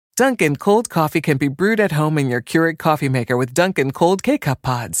Dunkin' cold coffee can be brewed at home in your Keurig coffee maker with Dunkin' cold K-Cup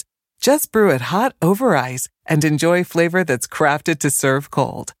pods. Just brew it hot over ice and enjoy flavor that's crafted to serve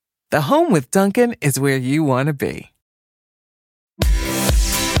cold. The home with Dunkin' is where you want to be.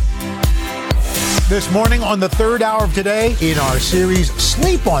 This morning on the third hour of Today in our series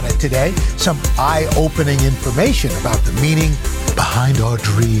Sleep on It Today, some eye-opening information about the meaning behind our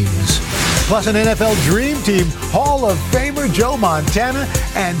dreams. Plus an NFL Dream Team Hall of Famer Joe Montana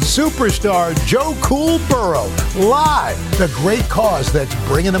and superstar Joe Cool Burrow live. The great cause that's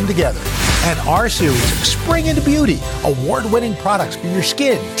bringing them together. And our series Spring into Beauty, award-winning products for your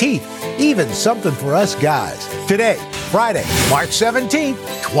skin, teeth, even something for us guys. Today, Friday, March 17th,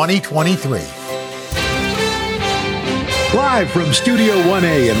 2023. Live from Studio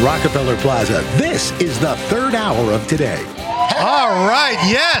 1A in Rockefeller Plaza, this is the third hour of Today. All right,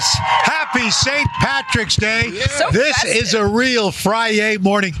 yes. Happy St. Patrick's Day. Yeah. So this festive. Is a real Friday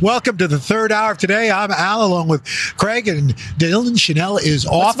morning. Welcome to the third hour of Today. I'm Al along with Craig and Dylan. Chanel is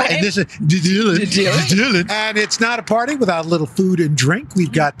off. And this is Dylan. And it's not a party without a little food and drink.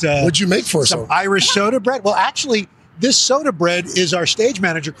 We've got what'd you make for us? Some Irish soda bread. Well, actually, this soda bread is our stage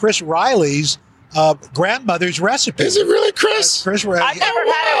manager, Chris Riley's grandmother's recipe. Is it really, Chris? Chris Riley. I've never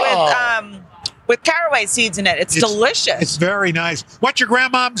had it with caraway seeds in it. It's delicious. It's very nice. What's your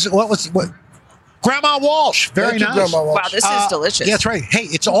grandma's? What? Grandma Walsh. Very nice. Grandma Walsh. Wow, this is delicious. Yeah, that's right. Hey,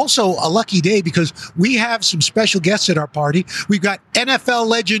 it's also a lucky day because we have some special guests at our party. We've got NFL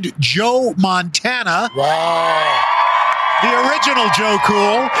legend Joe Montana. Wow. The original Joe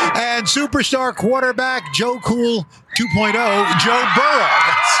Cool and superstar quarterback Joe Cool 2.0, Joe Burrow.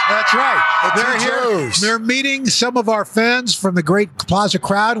 That's right. They're here. They're meeting some of our fans from the great Plaza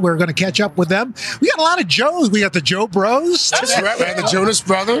crowd. We're going to catch up with them. We got a lot of Joes. We got the Joe Bros. That's right, man. The Jonas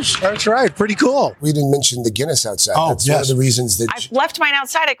Brothers. That's right. Pretty cool. We didn't mention the Guinness outside. Oh, that's one of the reasons that I left mine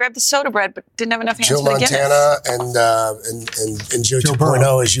outside. I grabbed the soda bread, but didn't have enough hands Joe for the Montana Guinness. and Joe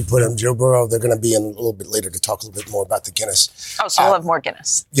 2.0, as you put him, Joe Burrow, they're going to be in a little bit later to talk a little bit more about the Guinness. Oh, so we'll have more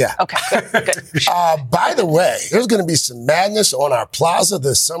Guinness. Yeah. Okay, good. By the way, there's going to be some madness on our plaza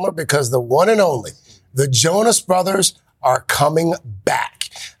this summer because the one and only, the Jonas Brothers are coming back.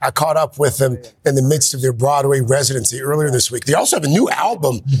 I caught up with them in the midst of their Broadway residency earlier this week. They also have a new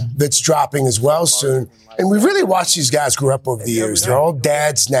album that's dropping as well soon. And we really watched these guys grow up over the years. They're all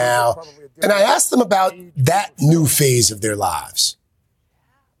dads now. And I asked them about that new phase of their lives.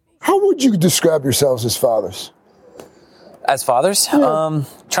 How would you describe yourselves as fathers? As fathers? Trying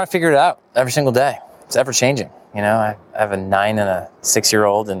to figure it out every single day. It's ever changing. You know, I have a 9 and a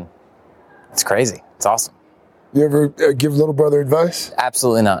 6-year-old, and it's crazy. It's awesome. You ever give little brother advice?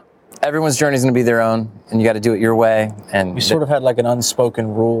 Absolutely not. Everyone's journey is going to be their own, and you got to do it your way. And we sort of had like an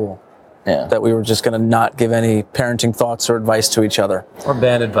unspoken rule that we were just going to not give any parenting thoughts or advice to each other. Or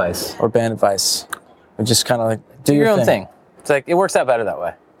bad advice. We just kind of like do your own thing. It's like, it works out better that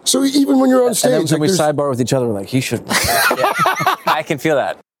way. So even when you're on stage, and then we sidebar with each other, we're like, he should. I can feel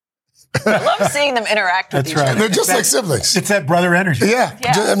that. I love seeing them interact with each other. They're just like siblings. It's that brother energy. Yeah.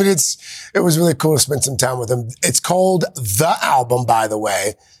 I mean, it was really cool to spend some time with them. It's called The Album, by the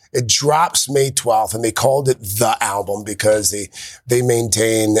way. It drops May 12th, and they called it The Album because they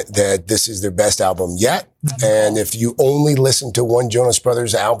maintain that this is their best album yet. And if you only listen to one Jonas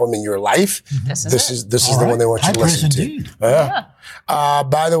Brothers album in your life, this is the one they want you to listen to. Yeah.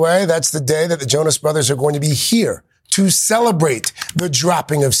 By the way, that's the day that the Jonas Brothers are going to be here to celebrate the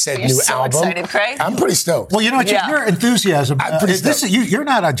dropping of said new album. You're so excited, Craig. I'm pretty stoked. Well, you know what? Your enthusiasm. I'm pretty stoked. You're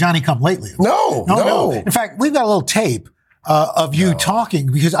not a Johnny-come-lately. No. In fact, we've got a little tape of you talking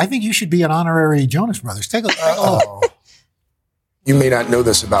because I think you should be an honorary Jonas Brothers. Take a look. You may not know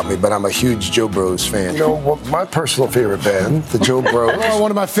this about me, but I'm a huge Joe Burrows fan. You know, my personal favorite band, the Joe Burrows. One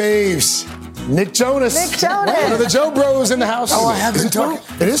of my faves. Nick Jonas. One of the Joe Bros in the house. Oh, I have been talking.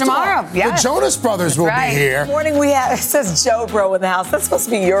 It is tomorrow. Yeah. The Jonas Brothers will be here. This morning it says Joe Bro in the house. That's supposed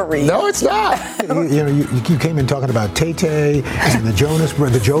to be your read. No, it's not. you came in talking about Tay-Tay and the Jonas,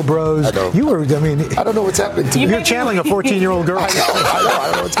 the Joe Bros. I know. I don't know what's happening to me. You're channeling a 14-year-old girl. I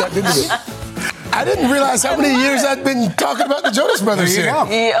don't know what's gotten into me. I didn't realize how many years I'd been talking about the Jonas Brothers here.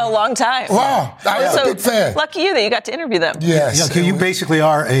 A long time. Wow. I am a big fan. Lucky you that you got to interview them. Yes. You basically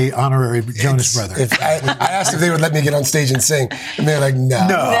are a honorary Jonas Brother. I asked if they would let me get on stage and sing, and they're like, no.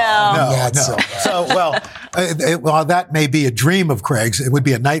 So, while that may be a dream of Craig's, it would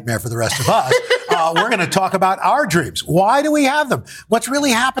be a nightmare for the rest of us. We're going to talk about our dreams. Why do we have them? What's really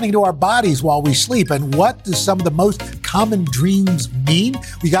happening to our bodies while we sleep? And what do some of the most common dreams mean?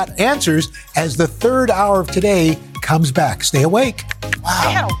 We got answers as the third hour of Today comes back. Stay awake.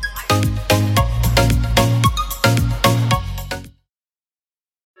 Wow.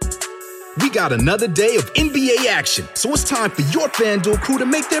 We got another day of NBA action, so it's time for your FanDuel crew to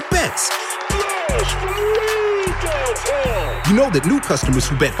make their bets. You know that new customers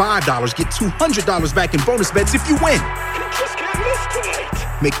who bet $5 get $200 back in bonus bets if you win.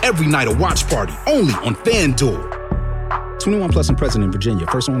 Make every night a watch party only on FanDuel. 21 plus and present in Virginia.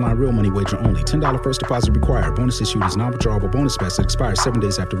 First online real money wager only. $10 first deposit required. Bonus issued is non-withdrawable bonus bets that expires 7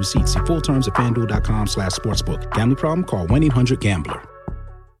 days after receipt. See full terms at FanDuel.com/sportsbook. Gambling problem? Call 1-800-GAMBLER.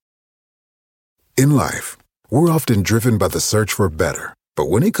 In life, we're often driven by the search for better. But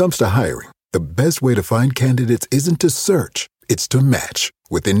when it comes to hiring, the best way to find candidates isn't to search. It's to match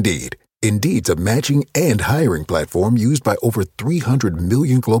with Indeed. Indeed's a matching and hiring platform used by over 300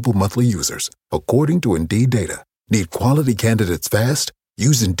 million global monthly users, according to Indeed data. Need quality candidates fast?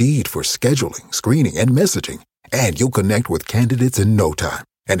 Use Indeed for scheduling, screening, and messaging, and you'll connect with candidates in no time.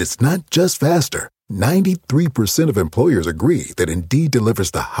 And it's not just faster. 93% of employers agree that Indeed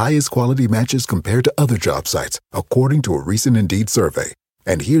delivers the highest quality matches compared to other job sites, according to a recent Indeed survey.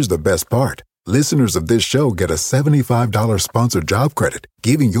 And here's the best part. Listeners of this show get a $75 sponsored job credit,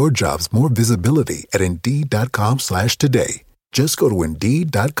 giving your jobs more visibility at Indeed.com/today. Just go to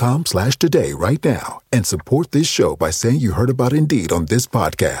Indeed.com/today right now and support this show by saying you heard about Indeed on this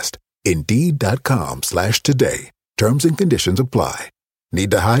podcast. Indeed.com/today. Terms and conditions apply.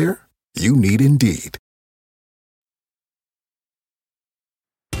 Need to hire? You need Indeed.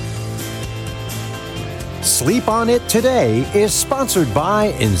 Sleep On It Today is sponsored by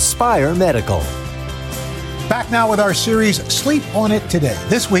Inspire Medical. Back now with our series, Sleep On It Today.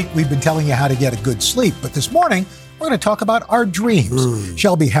 This week, we've been telling you how to get a good sleep, but this morning, we're going to talk about our dreams.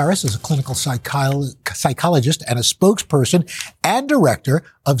 Shelby Harris is a clinical psychologist and a spokesperson and director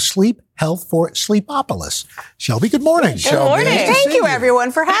of Sleep Health for Sleepopolis. Shelby, good morning. Good morning. Thank you,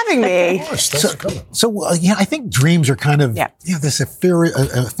 everyone, for having me. Of course, thanks for coming. I think dreams are kind of this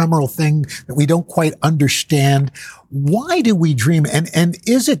ephemeral thing that we don't quite understand. Why do we dream, and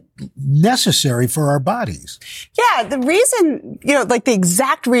is it necessary for our bodies? Yeah, the reason, the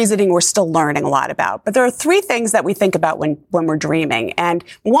exact reasoning we're still learning a lot about, but there are three things that we think about when we're dreaming, and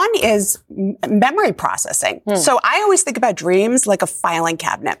one is memory processing. So I always think about dreams like a filing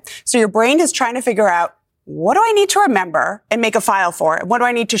cabinet. So your brain is trying to figure out, what do I need to remember and make a file for? And what do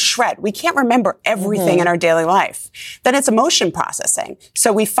I need to shred? We can't remember everything in our daily life. Then it's emotion processing.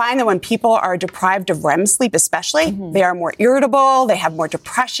 So we find that when people are deprived of REM sleep, especially, they are more irritable, they have more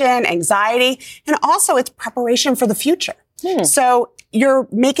depression, anxiety, and also it's preparation for the future. So you're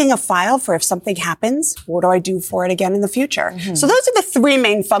making a file for if something happens, what do I do for it again in the future? So those are the three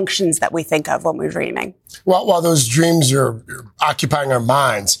main functions that we think of when we're dreaming. Well, while those dreams are occupying our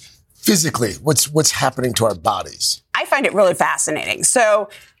minds, physically, what's happening to our bodies? I find it really fascinating. So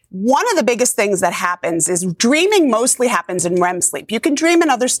one of the biggest things that happens is dreaming mostly happens in REM sleep. You can dream in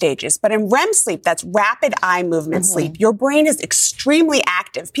other stages, but in REM sleep, that's rapid eye movement sleep. Your brain is extremely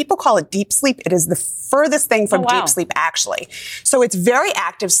active. People call it deep sleep. It is the furthest thing from deep sleep, actually. So it's very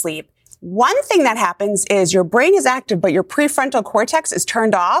active sleep. One thing that happens is your brain is active, but your prefrontal cortex is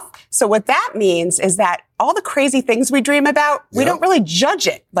turned off. So what that means is that all the crazy things we dream about, we don't really judge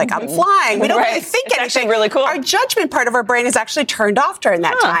it. Like, I'm flying. We don't really think anything. Actually really cool. Our judgment part of our brain is actually turned off during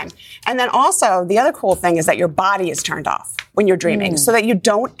that time. And then also, the other cool thing is that your body is turned off when you're dreaming so that you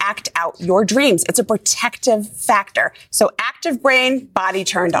don't act out your dreams. It's a protective factor. So active brain, body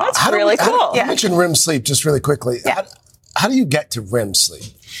turned off. That's really cool. You mentioned REM sleep just really quickly. How do you get to REM sleep?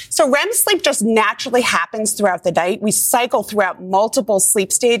 So REM sleep just naturally happens throughout the night. We cycle throughout multiple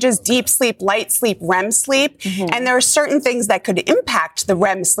sleep stages: deep sleep, light sleep, REM sleep. And there are certain things that could impact the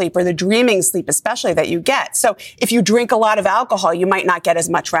REM sleep or the dreaming sleep, especially, that you get. So if you drink a lot of alcohol, you might not get as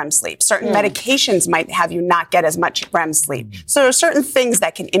much REM sleep. Certain medications might have you not get as much REM sleep. So there are certain things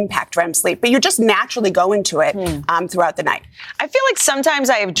that can impact REM sleep, but you just naturally go into it throughout the night. I feel like sometimes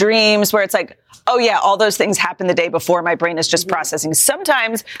I have dreams where it's like, oh yeah, all those things happened the day before. My brain is just processing.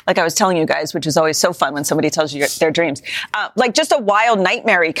 Sometimes, like I was telling you guys, which is always so fun when somebody tells you their dreams, like just a wild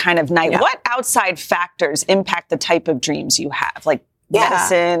nightmare-y kind of night. What outside factors impact the type of dreams you have? Like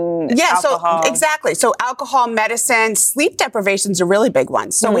medicine, alcohol. So exactly. So alcohol, medicine, sleep deprivation is a really big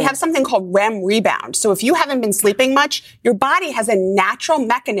one. So we have something called REM rebound. So if you haven't been sleeping much, your body has a natural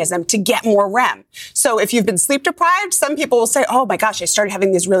mechanism to get more REM. So if you've been sleep deprived, some people will say, oh my gosh, I started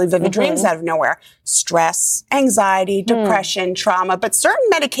having these really vivid dreams out of nowhere. Stress, anxiety, depression, trauma. But certain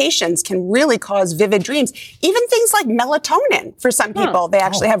medications can really cause vivid dreams. Even things like melatonin, for some people, they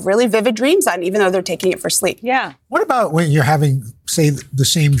actually have really vivid dreams on, even though they're taking it for sleep. Yeah. What about when you're having say the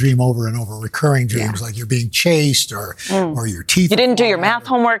same dream over and over, recurring dreams, like you're being chased or your teeth. You didn't do your math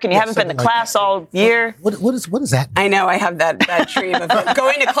homework and you haven't been to class all year. What is that? I know. I have that dream of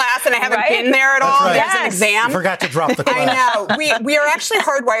going to class and I haven't been there at all. Right. There's an exam. You forgot to drop the class. I know. We are actually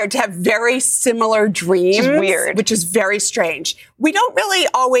hardwired to have very similar dreams. Which is very strange. We don't really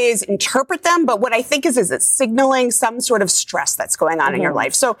always interpret them, but what I think is it's signaling some sort of stress that's going on in your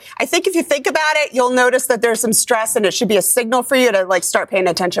life. So I think if you think about it, you'll notice that there's some stress and it should be a signal for you to like start paying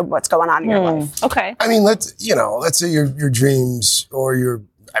attention to what's going on in your life. Okay. I mean, let's say your dreams or your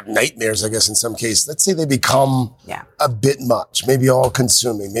nightmares, I guess, in some cases, let's say they become a bit much, maybe all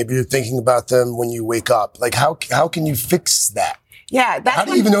consuming. Maybe you're thinking about them when you wake up. Like, how can you fix that? Yeah, how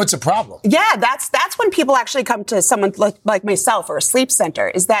do you even know it's a problem? Yeah, that's when people actually come to someone like myself or a sleep center,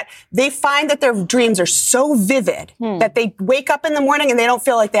 is that they find that their dreams are so vivid that they wake up in the morning and they don't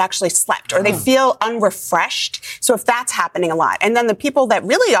feel like they actually slept or they feel unrefreshed. So if that's happening a lot. And then the people that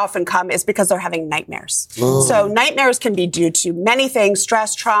really often come is because they're having nightmares. So nightmares can be due to many things: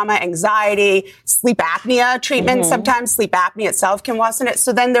 stress, trauma, anxiety, sleep apnea treatment. Sometimes sleep apnea itself can worsen it.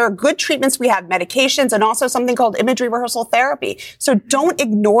 So then there are good treatments. We have medications and also something called imagery rehearsal therapy. So don't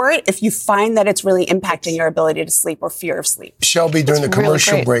ignore it if you find that it's really impacting your ability to sleep or fear of sleep. Shelby, during the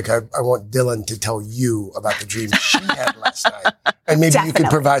commercial break, I want Dylan to tell you about the dream she had last night. And maybe you can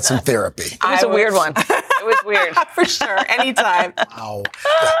provide some therapy. It was a weird one. It was weird. For sure. Anytime. Wow.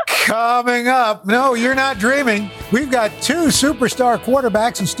 Coming up, no, you're not dreaming. We've got two superstar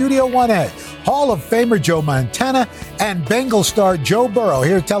quarterbacks in Studio 1A. Hall of Famer Joe Montana and Bengal star Joe Burrow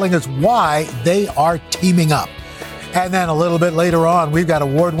here telling us why they are teaming up. And then a little bit later on, we've got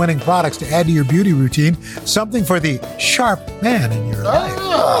award-winning products to add to your beauty routine. Something for the sharp man in your life.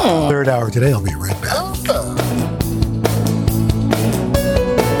 Third hour today. I'll be right back.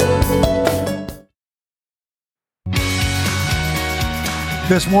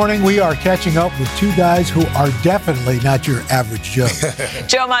 This morning, we are catching up with two guys who are definitely not your average Joe.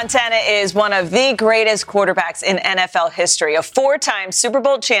 Joe Montana is one of the greatest quarterbacks in NFL history. A 4-time Super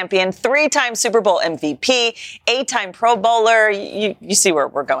Bowl champion, 3-time Super Bowl MVP, 8-time Pro Bowler. You see where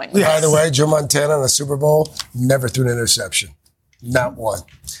we're going. By the way, Joe Montana in the Super Bowl never threw an interception. Not one.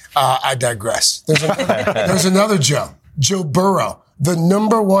 I digress. There's another Joe Burrow, the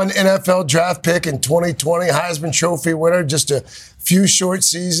number 1 NFL draft pick in 2020, Heisman Trophy winner, just a few short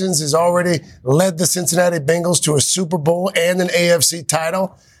seasons, has already led the Cincinnati Bengals to a Super Bowl and an AFC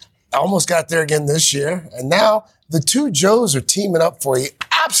title. Almost got there again this year. And now the two Joes are teaming up for a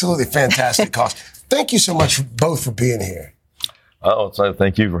absolutely fantastic cause. Thank you so much both for being here. Oh, so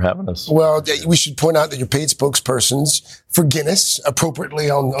thank you for having us. Well, we should point out that you're paid spokespersons for Guinness, appropriately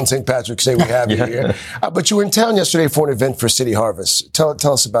on St. Patrick's Day we have you here. But you were in town yesterday for an event for City Harvest. Tell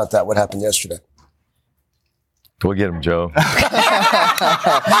us about that. What happened yesterday? Go get him, Joe.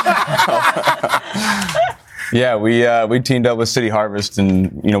 Yeah, we teamed up with City Harvest,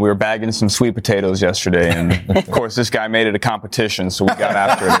 and we were bagging some sweet potatoes yesterday, and of course this guy made it a competition, so we got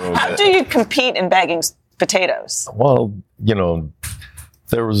after it a little bit. How do you compete in bagging potatoes? Well,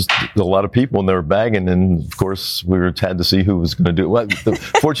 there was a lot of people and they were bagging, and of course we had to see who was going to do it. Well, the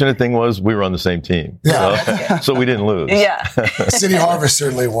fortunate thing was we were on the same team, so we didn't lose. Yeah, City Harvest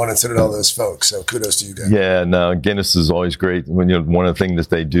certainly won, and so did all those folks. So kudos to you guys. Yeah, no, Guinness is always great. When one of the things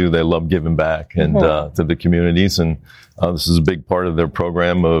that they do, they love giving back and to the communities, and this is a big part of their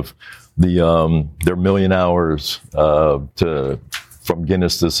program of their million hours from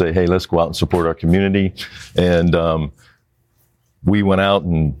Guinness to say, hey, let's go out and support our community. And we went out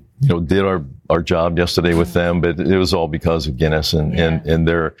and did our job yesterday with them, but it was all because of Guinness and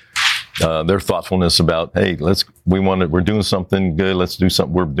their thoughtfulness about, hey, we're doing something good. Let's do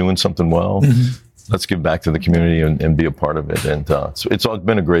something. We're doing something well. Let's give back to the community and be a part of it. And it's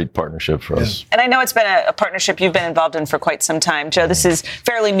been a great partnership for us. And I know it's been a partnership you've been involved in for quite some time. Joe, this is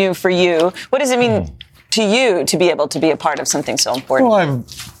fairly new for you. What does it mean to you to be able to be a part of something so important? Well,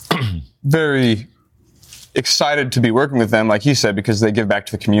 I'm very excited to be working with them, like you said, because they give back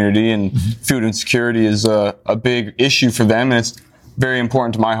to the community, and food insecurity is a big issue for them, and it's very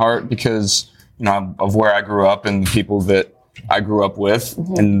important to my heart because of where I grew up and the people that I grew up with,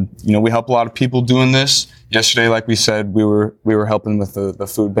 and we help a lot of people doing this. Yesterday, like we said, we were helping with the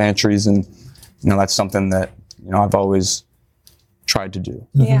food pantries, and that's something that I've always tried to do.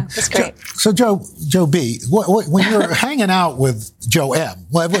 Yeah, that's great. So Joe B, when you're hanging out with Joe M,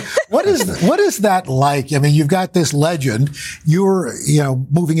 what is that like? I mean, you've got this legend. You're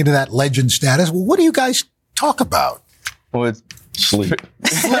moving into that legend status. What do you guys talk about? Well, Sleep. You're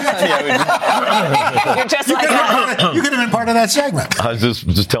just like that. You could have been part of that segment. I was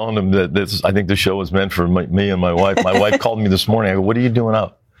just telling them that I think the show was meant for me and my wife. My wife called me this morning. I go, "What are you doing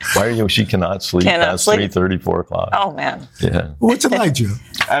up? Why are you?" She cannot sleep past 3:30, 4 o'clock. Oh man. Yeah. What's it like, Joe?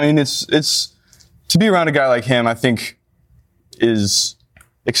 I mean, it's to be around a guy like him, I think, is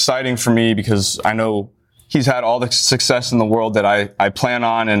exciting for me because I know he's had all the success in the world that I plan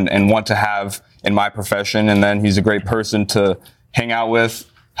on and want to have in my profession. And then he's a great person to hang out with,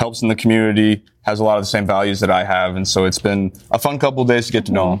 helps in the community, has a lot of the same values that I have. And so it's been a fun couple of days to get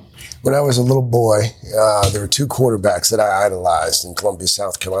to know him. When I was a little boy, there were two quarterbacks that I idolized in Columbia,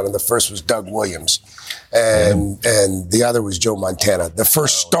 South Carolina. The first was Doug Williams, and the other was Joe Montana. The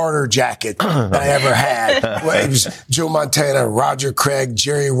first starter jacket that I ever had. It was Joe Montana, Roger Craig,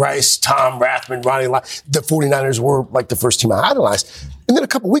 Jerry Rice, Tom Rathman, Ronnie Lott. The 49ers were like the first team I idolized. And then a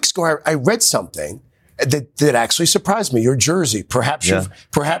couple weeks ago, I read something that actually surprised me. Your jersey, perhaps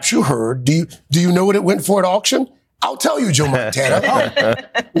you heard. Do you know what it went for at auction? I'll tell you, Joe Montana.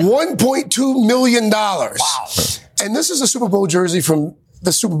 $1.2 million. Wow. And this is a Super Bowl jersey from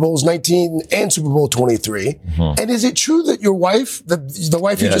the Super Bowls 19 and Super Bowl 23. Mm-hmm. And is it true that your wife, the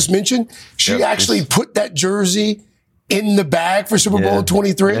wife you just mentioned, she actually put that jersey in the bag for Super Bowl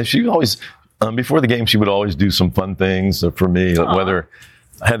 23? Yeah, she always, before the game, she would always do some fun things for me, whether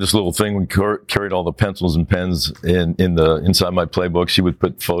I had this little thing, we carried all the pencils and pens inside my playbook. She would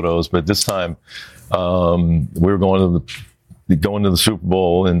put photos, but this time, we were going to the Super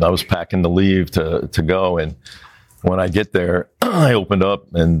Bowl, and I was packing to leave to go. And when I get there, I opened up,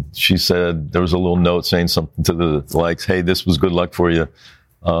 and she said there was a little note saying something to the likes, "Hey, this was good luck for you.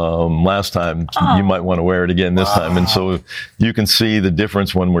 Last time, you might want to wear it again this time." And so you can see the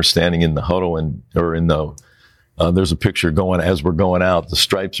difference when we're standing in the huddle or in the. There's a picture as we're going out. The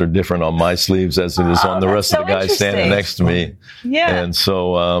stripes are different on my sleeves as it is on the rest of the guys standing next to me. Yeah. And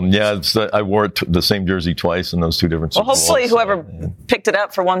so, I wore the same jersey twice in those two different Super Bowls. Hopefully whoever picked it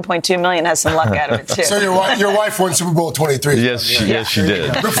up for $1.2 million has some luck out of it too. So your wife won Super Bowl 23. Yes, she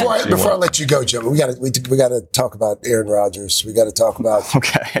did. Before I let you go, Joe, we got to talk about Aaron Rodgers. We got to talk about.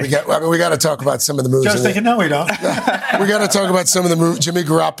 Okay. We got to talk about some of the moves. Joe's thinking, no, we don't. We got to talk about some of the moves. Jimmy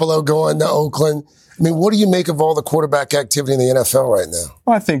Garoppolo going to Oakland. I mean, what do you make of all the quarterback activity in the NFL right now?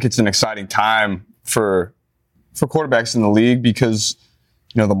 Well, I think it's an exciting time for quarterbacks in the league because,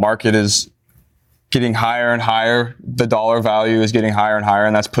 the market is getting higher and higher. The dollar value is getting higher and higher,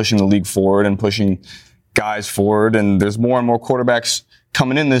 and that's pushing the league forward and pushing guys forward. And there's more and more quarterbacks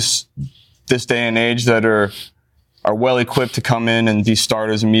coming in this day and age that are well equipped to come in and be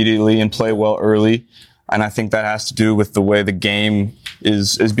starters immediately and play well early. And I think that has to do with the way the game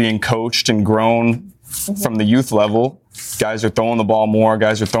is being coached and grown from the youth level. Guys are throwing the ball more.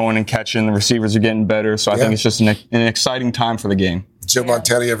 Guys are throwing and catching. The receivers are getting better. So I think it's just an exciting time for the game. Joe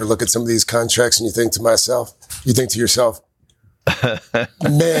Montana, you ever look at some of these contracts and you think to yourself,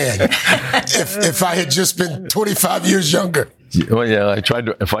 man, if I had just been 25 years younger. Well, yeah, I tried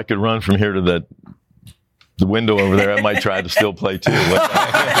to, if I could run from here to the window over there, I might try to still play too.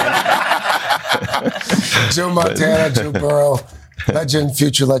 Joe Montana, Joe Burrow, legend,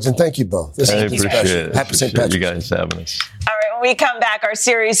 future legend. Thank you both. I appreciate it. Happy St. Patrick's. You guys having us. All right, when we come back, our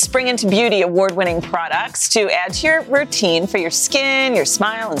series Spring into Beauty award-winning products to add to your routine for your skin, your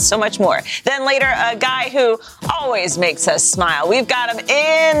smile, and so much more. Then later, a guy who always makes us smile. We've got him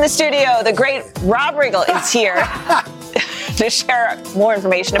in the studio. The great Rob Riggle is here to share more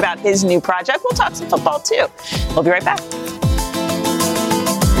information about his new project. We'll talk some football, too. We'll be right back.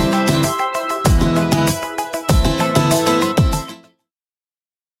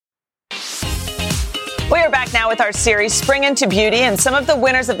 We are back now with our series Spring into Beauty and some of the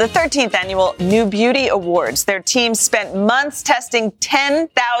winners of the 13th annual New Beauty Awards. Their team spent months testing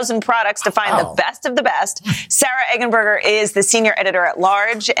 10,000 products to find the best of the best. Sarah Eggenberger is the senior editor at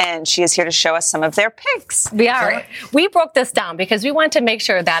large, and she is here to show us some of their picks. We are. We broke this down because we want to make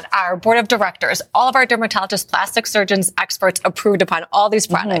sure that our board of directors, all of our dermatologists, plastic surgeons, experts approved upon all these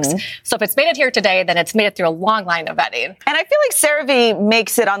products. So if it's made it here today, then it's made it through a long line of vetting. And I feel like CeraVe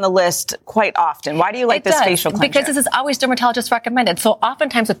makes it on the list quite often. Why do you like this facial cleanser? Because this is always dermatologist recommended. So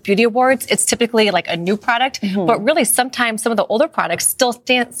oftentimes with beauty awards, it's typically like a new product, but really sometimes some of the older products still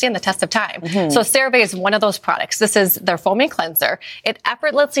stand the test of time. So CeraVe is one of those products. This is their foaming cleanser. It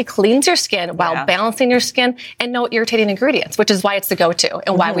effortlessly cleans your skin while balancing your skin and no irritating ingredients, which is why it's the go-to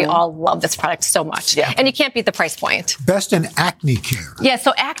and why we all love this product so much. And you can't beat the price point. Best in acne care. Yeah,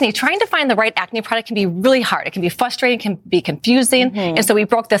 so acne, trying to find the right acne product can be really hard. It can be frustrating, can be confusing. And so we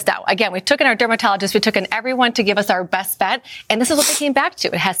broke this down. Again, we took in our dermatologists, we took took in everyone to give us our best bet. And this is what they came back to.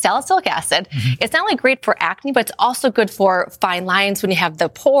 It has salicylic acid. It's not only great for acne, but it's also good for fine lines when you have the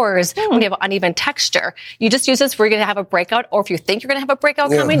pores, when you have uneven texture. You just use this where you're going to have a breakout, or if you think you're going to have a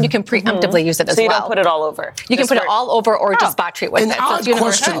breakout coming, you can preemptively use it as well. So you don't put it all over. You can put it all over or just spot treat with An it. odd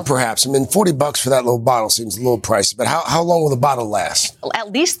question, perhaps. I mean, $40 for that little bottle seems a little pricey, but how long will the bottle last?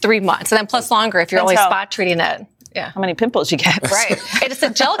 At least 3 months, and then plus longer if you're only spot treating it. Yeah. How many pimples you get. Right. It's a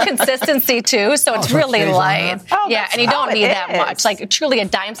gel consistency too, so it's really light. And you don't need that much. Like truly a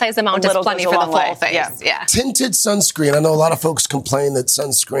dime-sized amount is plenty for the full face. Yeah. Tinted sunscreen. I know a lot of folks complain that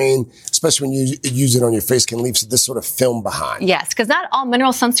sunscreen, especially when you use it on your face, can leave this sort of film behind. Yes, because not all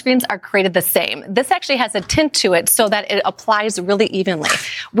mineral sunscreens are created the same. This actually has a tint to it so that it applies really evenly.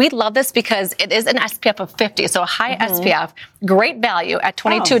 We love this because it is an SPF of 50, so a high SPF, great value at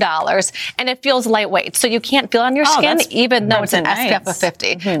 $22, and it feels lightweight, so you can't feel it on your skin, even though it's an SPF of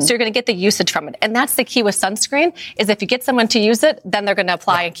 50. So you're going to get the usage from it. And that's the key with sunscreen, is if you get someone to use it, then they're going to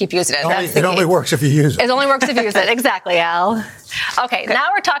apply and keep using it. It only works if you use it. It only works if you use it. Exactly, Al. Okay, now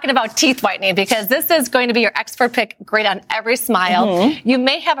we're talking about teeth whitening, because this is going to be your expert pick, great on every smile. You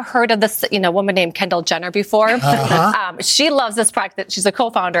may have heard of this, woman named Kendall Jenner before. She loves this product. She's a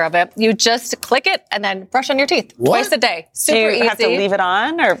co-founder of it. You just click it and then brush on your teeth twice a day. Super easy. Do you have to leave it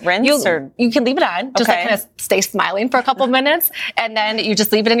on or rinse? You can leave it on. Just like kind of stay smiling for a couple minutes, and then you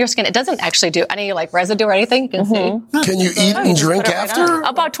just leave it in your skin. It doesn't actually do any residue or anything. You can see. Can you eat and drink after?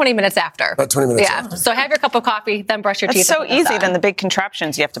 About 20 minutes after. About 20 minutes after. So have your cup of coffee, then brush your teeth. It's so easy than the big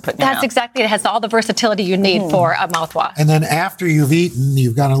contraptions you have to put in your mouth. Exactly. It has all the versatility you need for a mouthwash. And then after you've eaten,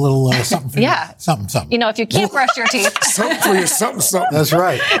 you've got a little something for you. Something. If you can't brush your teeth. Something for your something. That's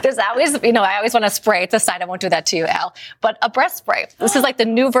right. There's always, I always want to spray. It's a side. I won't do that to you, Al. But a breast spray. This is like the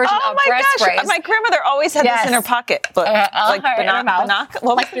new version of breast sprays. My grandmother always had this in her pocket. But Banaka.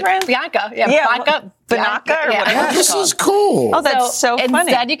 What was the brand? Bianca. Banaka or whatever. This is cool. Oh, that's so funny.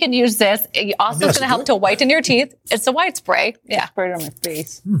 Instead, you can use this. It also is going to help to whiten your teeth. It's a white spray. Yeah. Spray it on my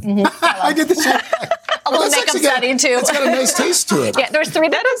face. I did the same thing. A little makeup setting too. It's got a nice taste to it. Yeah, there's 3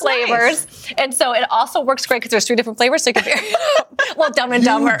 different flavors. Nice. And so it also works great because there's 3 different flavors. So you can be a little Dumb and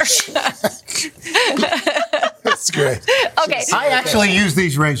Dumber. That's great. Okay. I actually use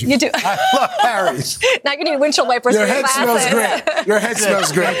these razors. You do. I love Harry's. Now you need windshield wipers. Your head smells great. Your head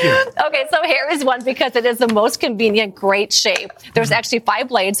smells great. Okay, so here is one because it is the most convenient, great shape. There's actually 5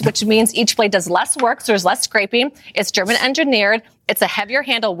 blades, which means each blade does less work, so there's less scraping. It's German engineered. It's a heavier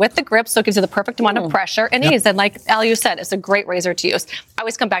handle with the grip, so it gives you the perfect amount of pressure and ease. And like Al, you said, it's a great razor to use. I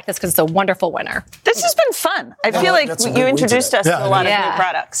always come back to this because it's a wonderful winner. This has been fun. I feel like you introduced us to a lot of new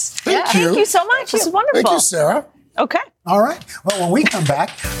products. Thank you. Thank you so much. This is wonderful. Thank you, Sarah. Okay. All right. Well, when we come back,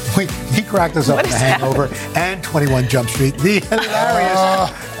 he cracked us up in The Hangover and 21 Jump Street. The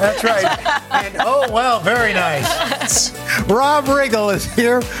hilarious. That's right. And very nice. Rob Riggle is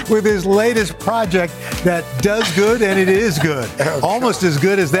here with his latest project that does good, and it is good. Almost as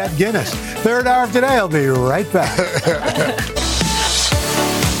good as that Guinness. Third hour of today. I'll be right back.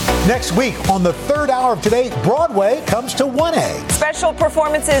 Next week on the third hour of Today, Broadway comes to 1A. Special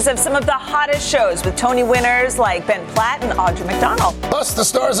performances of some of the hottest shows with Tony winners like Ben Platt and Audra McDonald. Plus the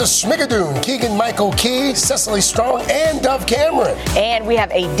stars of Schmigadoon, Keegan-Michael Key, Cecily Strong, and Dove Cameron. And we have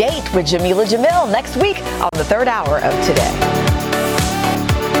a date with Jamila Jamil next week on the third hour of Today.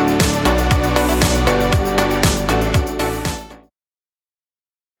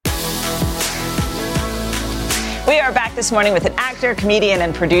 We are back this morning with an actor, comedian,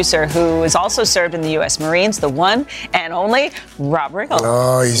 and producer who has also served in the U.S. Marines, the one and only Rob Riggle.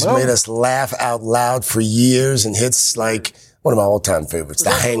 Oh, he's made us laugh out loud for years and hits like one of my all-time favorites,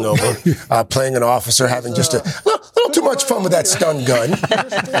 The Hangover, playing an officer, having just a little too much fun with that stun gun,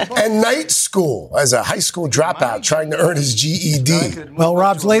 and Night School as a high school dropout trying to earn his GED. Well,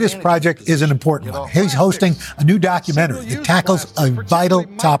 Rob's latest project is an important one. He's hosting a new documentary that tackles a vital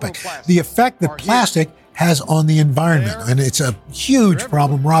topic, the effect that plastic has on the environment. And it's a huge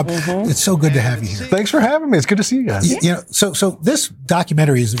problem. Rob, it's so good to have you here. Thanks for having me. It's good to see you guys. So this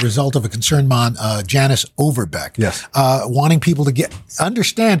documentary is the result of a concerned mom, Janice Overbeck. Yes. Wanting people to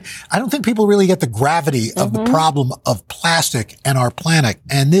understand. I don't think people really get the gravity of the problem of plastic and our planet.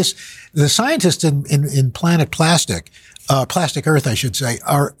 And the scientists in Planet Plastic, Plastic Earth, I should say,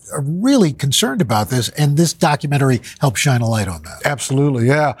 are really concerned about this, and this documentary helps shine a light on that. Absolutely,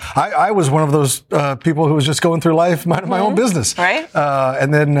 yeah. I was one of those people who was just going through life, minding my own business. Right.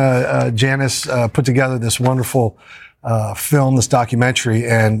 And then Janice put together this wonderful film, this documentary,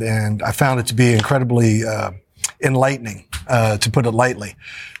 and I found it to be incredibly enlightening, to put it lightly.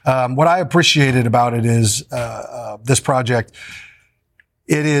 What I appreciated about it is this project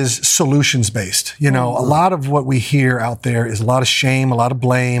it is solutions based. A lot of what we hear out there is a lot of shame, a lot of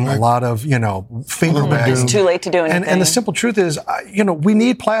blame, a lot of, finger wagging. It's too late to do anything. And the simple truth is, we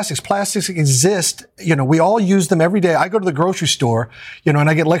need plastics. Plastics exist. We all use them every day. I go to the grocery store, and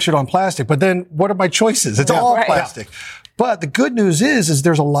I get lectured on plastic, but then what are my choices? It's all plastic. But the good news is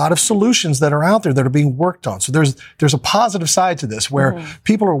there's a lot of solutions that are out there that are being worked on. So there's a positive side to this where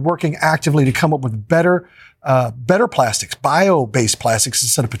people are working actively to come up with better plastics, bio-based plastics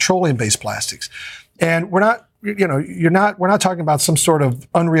instead of petroleum-based plastics. And we're not, we're not talking about some sort of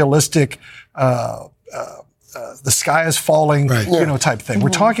unrealistic, the sky is falling, type thing. We're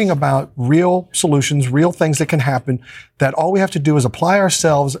talking about real solutions, real things that can happen, that all we have to do is apply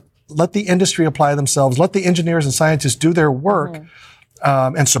ourselves, let the industry apply themselves, let the engineers and scientists do their work,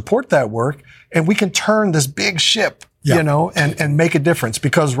 and support that work, and we can turn this big ship, and make a difference.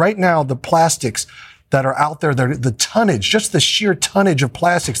 Because right now, the plastics that are out there, the tonnage, just the sheer tonnage of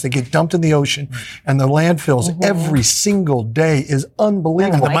plastics that get dumped in the ocean and the landfills every single day is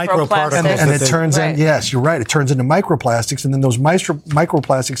unbelievable. And the microparticles. And it turns in, yes, you're right, it turns into microplastics, and then those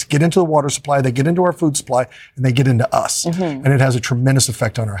microplastics get into the water supply, they get into our food supply, and they get into us. And it has a tremendous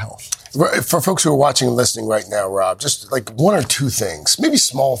effect on our health. For folks who are watching and listening right now, Rob, just like one or two things, maybe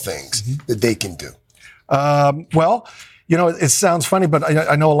small things that they can do. It sounds funny, but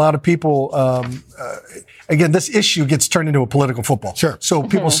I know a lot of people, again, this issue gets turned into a political football. Sure. So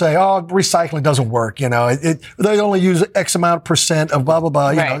people say, recycling doesn't work. They only use X amount % of blah, blah, blah.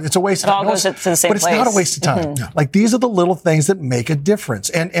 It's a waste of time. It all goes to the same place. But it's not a waste of time. Like, these are the little things that make a difference.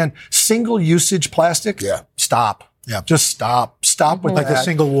 And single usage plastic, stop. Yeah. Just stop with like that. the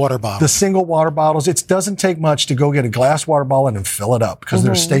single water bottle. The single water bottles. It doesn't take much to go get a glass water bottle and fill it up, because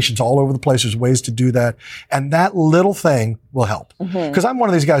there's stations all over the place. There's ways to do that. And that little thing will help. Because I'm one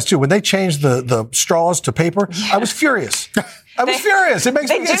of these guys too. When they changed the straws to paper, I was furious. It makes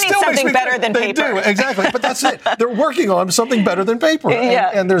they me, do it need still something makes me better than they paper. do, exactly. But that's it. They're working on something better than paper.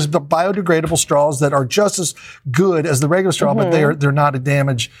 And there's the biodegradable straws that are just as good as the regular straw, but they're not a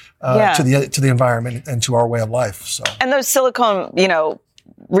damage to the environment and to our way of life. So. And those silicone,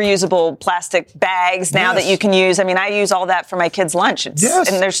 reusable plastic bags now that you can use. I mean, I use all that for my kids' lunch. And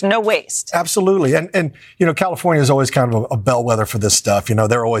there's no waste. Absolutely. And California is always kind of a bellwether for this stuff.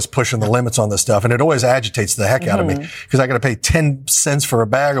 They're always pushing the limits on this stuff, and it always agitates the heck out of me, because I got to pay 10 cents for a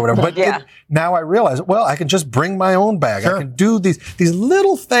bag or whatever. But now I realize, I can just bring my own bag. I can do these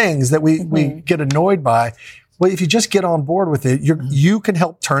little things that we get annoyed by. Well, if you just get on board with it, you can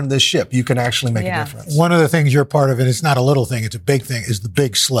help turn this ship. You can actually make a difference. One of the things you're part of, and it's not a little thing, it's a big thing, is the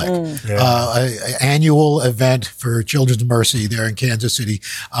Big Slick. An annual event for Children's Mercy there in Kansas City.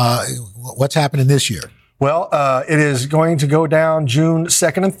 What's happening this year? Well, it is going to go down June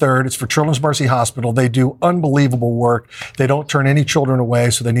 2nd and 3rd. It's for Children's Mercy Hospital. They do unbelievable work. They don't turn any children away,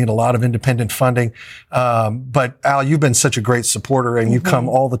 so they need a lot of independent funding. But Al, you've been such a great supporter, and you come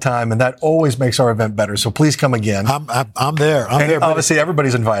all the time, and that always makes our event better. So please come again. I'm there. I'm there. Obviously,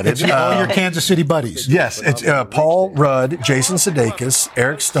 everybody's invited. It's all your Kansas City buddies. Yes, it's Paul Rudd, Jason Sudeikis,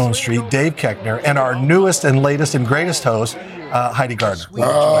 Eric Stonestreet, Dave Keckner, and our newest and latest and greatest host, Heidi Gardner.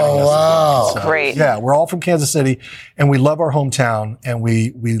 Oh, wow. That's great. Yeah, we're all from Kansas City, and we love our hometown, and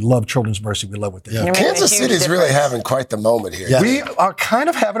we love Children's Mercy. We love what they do. Kansas City is really having quite the moment here. Yes. We are kind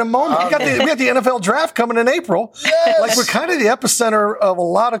of having a moment. We got the NFL draft coming in April. Like, we're kind of the epicenter of a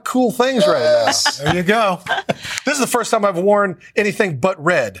lot of cool things right now. There you go. This is the first time I've worn anything but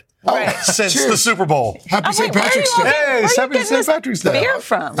red. Since the Super Bowl. Happy St. Patrick's Day. Hey, happy St. Patrick's Day. Beer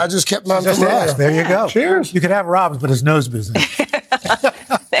from? I just kept mine. There you go. Cheers. You can have Rob's, but his nose business.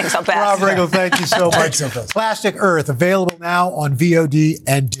 Thanks, I'll pass. Rob Riggle, thank you so much. Plastic Earth, available now on VOD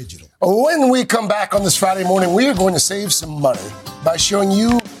and digital. When we come back on this Friday morning, we are going to save some money by showing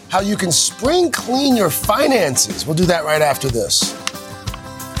you how you can spring clean your finances. We'll do that right after this.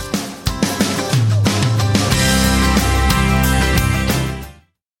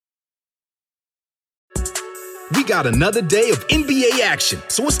 We got another day of NBA action,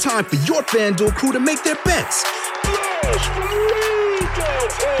 so it's time for your FanDuel crew to make their bets.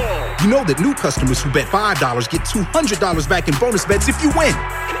 You know that new customers who bet $5 get $200 back in bonus bets if you win.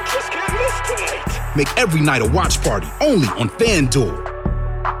 Make every night a watch party only on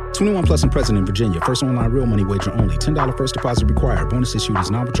FanDuel. 21 plus and present in Virginia. First online real money wager only. $10 first deposit required. Bonus issued is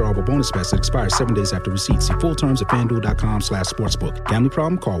non-withdrawable bonus bets that expires 7 days after receipt. See full terms at FanDuel.com/sportsbook. Gambling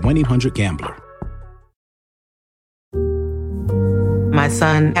problem? Call 1-800-GAMBLER. My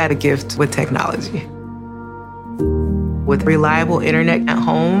son had a gift with technology. With reliable internet at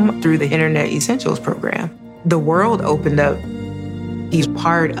home through the Internet Essentials program, the world opened up. He's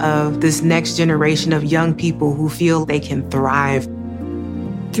part of this next generation of young people who feel they can thrive.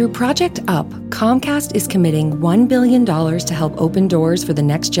 Through Project UP, Comcast is committing $1 billion to help open doors for the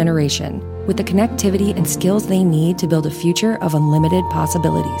next generation with the connectivity and skills they need to build a future of unlimited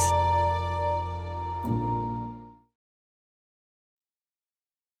possibilities.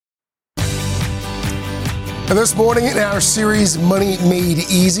 And this morning in our series, Money Made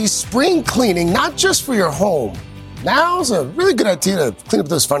Easy, spring cleaning, not just for your home. Now's a really good idea to clean up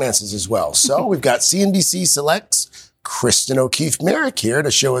those finances as well. So we've got CNBC Select's Kristen O'Keefe-Merrick here to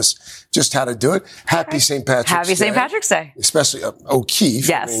show us just how to do it. Happy St. Patrick's Day. Happy St. Patrick's Day. Especially O'Keefe.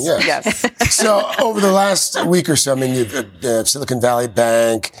 Yes, yes. So over the last week or so, I mean, you've Silicon Valley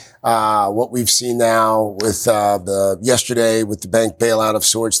Bank, what we've seen now with yesterday with the bank bailout of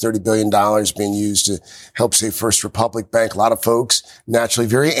sorts, $30 billion being used to help save First Republic Bank. A lot of folks naturally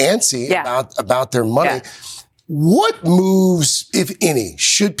very antsy about their money. Yeah. What moves, if any,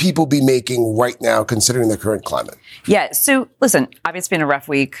 should people be making right now considering the current climate? Yeah. So listen, obviously it's been a rough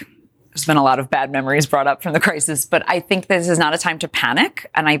week. There's been a lot of bad memories brought up from the crisis, but I think this is not a time to panic.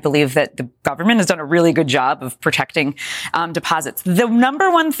 And I believe that the government has done a really good job of protecting deposits. The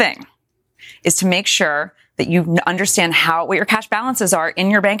number one thing is to make sure that you understand what your cash balances are in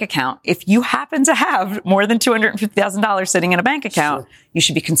your bank account. If you happen to have more than $250,000 sitting in a bank account, you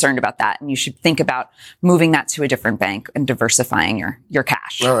should be concerned about that. And you should think about moving that to a different bank and diversifying your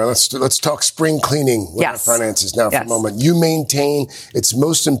cash. All right, let's talk spring cleaning with our finances now for a moment. You maintain it's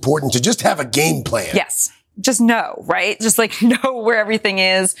most important to just have a game plan. Yes. Just know, right? Just like know where everything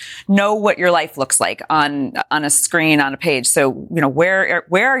is, know what your life looks like on a screen, on a page. So, you know, where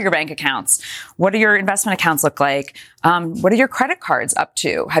are your bank accounts? What do your investment accounts look like? What are your credit cards up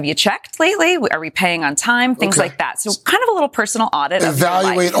to? Have you checked lately? Are we paying on time? Things like that. So kind of a little personal audit.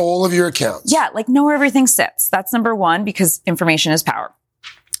 Evaluate all of your accounts. Yeah, like know where everything sits. That's number one, because information is power.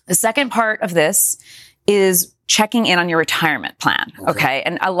 The second part of this is checking in on your retirement plan. Okay.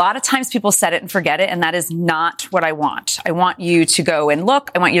 And a lot of times people set it and forget it. And that is not what I want. I want you to go and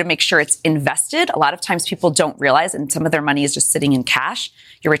look. I want you to make sure it's invested. A lot of times people don't realize, and some of their money is just sitting in cash.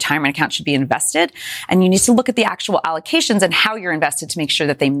 Your retirement account should be invested. And you need to look at the actual allocations and how you're invested to make sure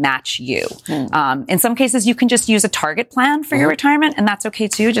that they match you. In some cases, you can just use a target plan for your retirement, and that's okay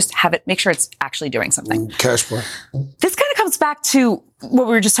too. Just have it, make sure it's actually doing something. Cash plan. This kind of comes back to what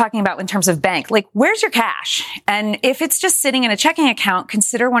we were just talking about in terms of bank. Like, where's your cash? And if it's just sitting in a checking account,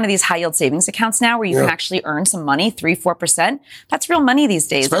 consider one of these high yield savings accounts now where you can actually earn some money, 3-4%. That's real money these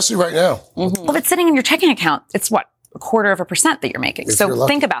days. Especially right now. Well, if it's sitting in your checking account, it's what? 0.25% that you're making. So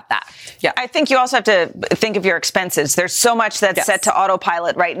think about that. Yeah. I think you also have to think of your expenses. There's so much that's set to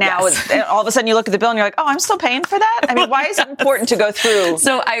autopilot right now. And all of a sudden you look at the bill and you're like, oh, I'm still paying for that? I mean, why is it important to go through?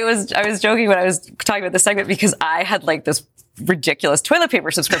 So I was joking when I was talking about this segment because I had like this ridiculous toilet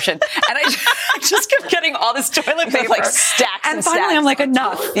paper subscription. And I just kept getting all this toilet paper. Like stacks and finally stacks. I'm like,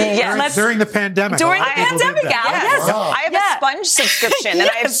 enough. During the pandemic. During the pandemic, Yes. I have a sponge subscription and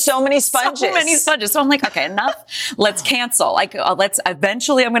I have so many sponges. So many sponges. So I'm like, okay, enough. Let's cancel. Like,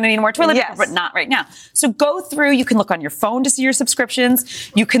 eventually I'm going to need more toilet paper, but not right now. So go through. You can look on your phone to see your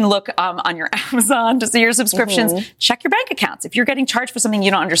subscriptions. You can look on your Amazon to see your subscriptions. Check your bank accounts. If you're getting charged for something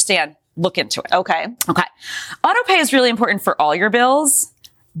you don't understand, look into it. Okay. Autopay is really important for all your bills,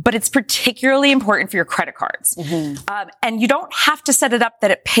 but it's particularly important for your credit cards. And you don't have to set it up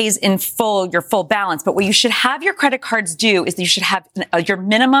that it pays in full, your full balance. But what you should have your credit cards do is that you should have your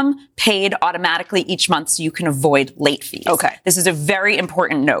minimum paid automatically each month so you can avoid late fees. Okay. This is a very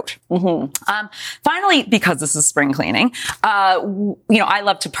important note. Finally, because this is spring cleaning, I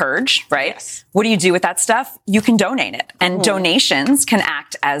love to purge, right? Yes. What do you do with that stuff? You can donate it. And donations can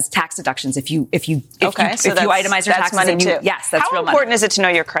act as tax deductions if you itemize your taxes. Money too. Yes, that's real money. How important is it to know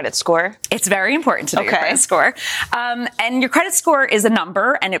your credit score? It's very important to know your credit score. And your credit score is a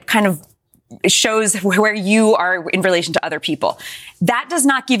number, and it kind of shows where you are in relation to other people. That does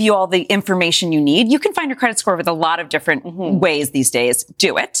not give you all the information you need. You can find your credit score with a lot of different ways these days.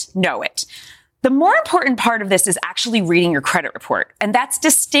 Do it. Know it. The more important part of this is actually reading your credit report. And that's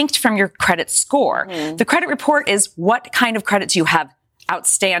distinct from your credit score. The credit report is what kind of credit do you have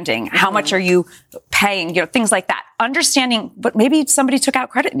outstanding? How much are you paying? Things like that. Understanding, but maybe somebody took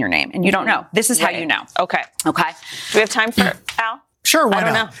out credit in your name and you don't know. This is how you know. Okay. Do we have time for Al? Sure, why I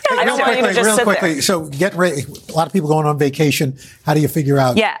don't not? know. I don't want you to just sit there. So get ready. A lot of people going on vacation. How do you figure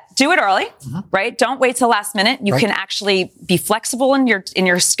out? Yeah, do it early, right? Don't wait till last minute. You can actually be flexible in your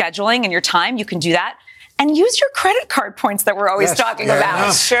scheduling and your time. You can do that. And use your credit card points that we're always talking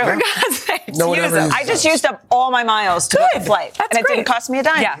about. Sure. For God's sakes, use them. I just used up all my miles to book a flight. That's and it didn't cost me a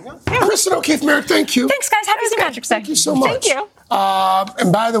dime. Yeah. Kristen O'Keefe-Merrick, thank you. Thanks, guys. Happy St. Patrick's Day. Thank you so much. Thank you.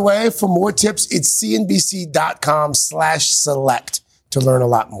 And by the way, for more tips, it's cnbc.com/select. to learn a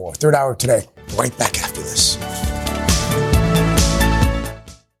lot more. Third hour today, right back after this.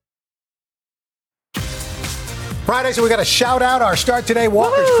 Friday, so we got to shout out our Start Today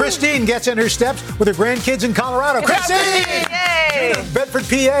walkers. Woo! Christine gets in her steps with her grandkids in Colorado. Good Christine! job, Yay! Bedford,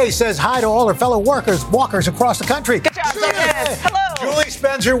 PA says hi to all her fellow walkers across the country. Good job, Judith. Hello. Julie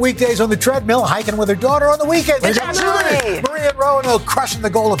spends her weekdays on the treadmill, hiking with her daughter on the weekends. Good job, Julie. Maria in Roanoke crushing the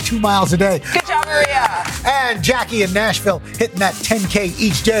goal of 2 miles a day. Good job, Maria. And Jackie in Nashville hitting that 10K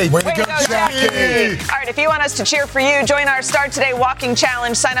each day. Way to go, Jackie. All right, if you want us to cheer for you, join our Start Today walking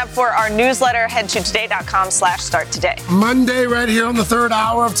challenge. Sign up for our newsletter. Head to today.com/starttoday. Monday, right here on the third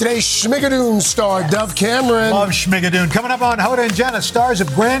hour of today's Schmigadoon star, Dove Cameron. Love Schmigadoon. Coming up on Hoda and Jenna, stars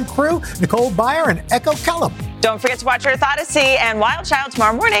of Grand Crew, Nicole Byer and Echo Kellum. Don't forget to watch Earth Odyssey and Wild Child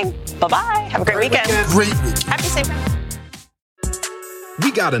tomorrow morning. Bye-bye. Have a great weekend. Great weekend. Happy St. Patrick's.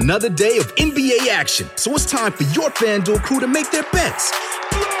 We got another day of NBA action, so it's time for your FanDuel crew to make their bets.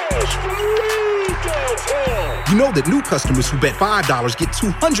 You know that new customers who bet $5 get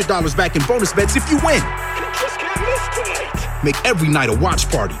 $200 back in bonus bets if you win. Make every night a watch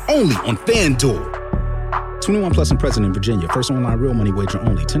party only on FanDuel. 21 plus and present in Virginia. First online real money wager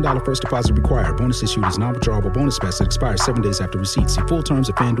only. $10 first deposit required. Bonus issued is non-withdrawable bonus bets that expires 7 days after receipt. See full terms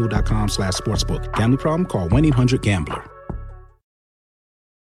at FanDuel.com/sportsbook. Gambling problem? Call 1-800-GAMBLER.